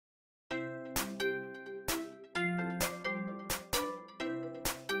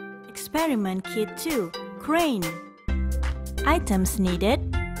Experiment Kit 2 Crane. Items needed: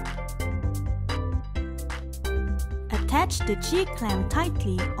 attach the G-clamp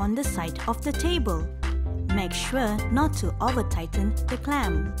tightly on the side of the table. Make sure not to over-tighten the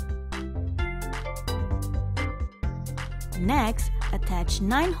clamp. Next, attach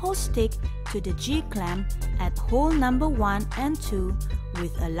 9-hole stick to the G-clamp at hole number 1 and 2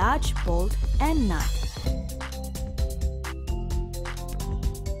 with a large bolt and nut.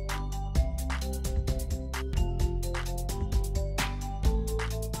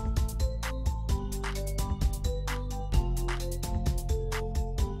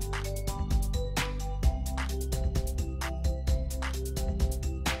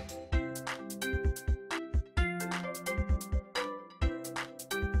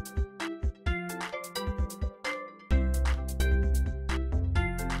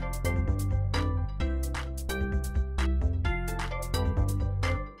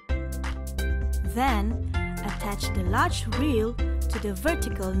 Then, attach the large reel to the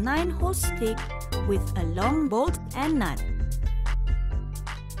vertical 9-hole stick with a long bolt and nut.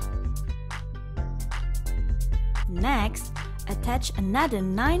 Next, attach another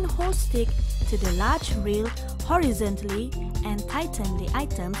 9-hole stick to the large reel horizontally and tighten the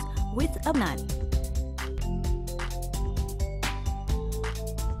items with a nut.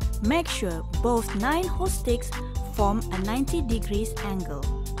 Make sure both 9-hole sticks form a 90 degrees angle.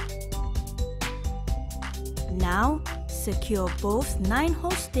 Now, secure both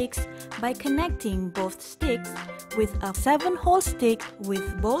 9-hole sticks by connecting both sticks with a 7-hole stick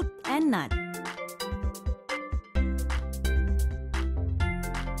with bolt and nut.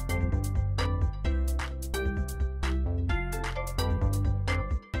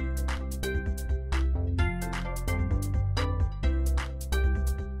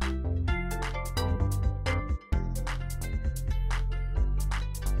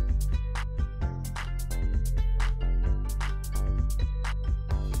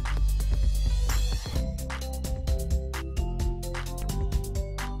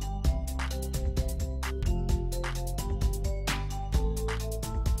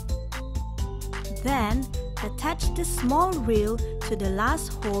 Then, attach the small reel to the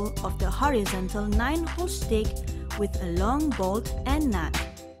last hole of the horizontal 9-hole stick with a long bolt and nut.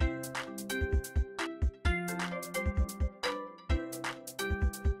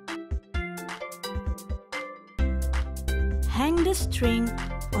 Hang the string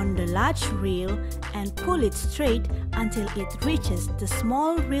on the large reel and pull it straight until it reaches the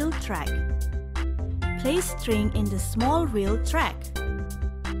small reel track. Place string in the small reel track.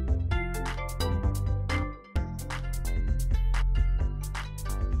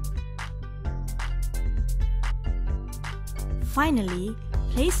 Finally,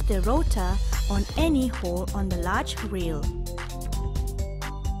 place the rotor on any hole on the large reel.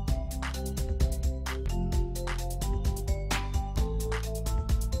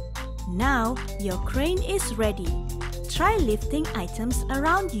 Now, your crane is ready. Try lifting items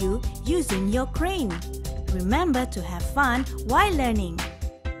around you using your crane. Remember to have fun while learning.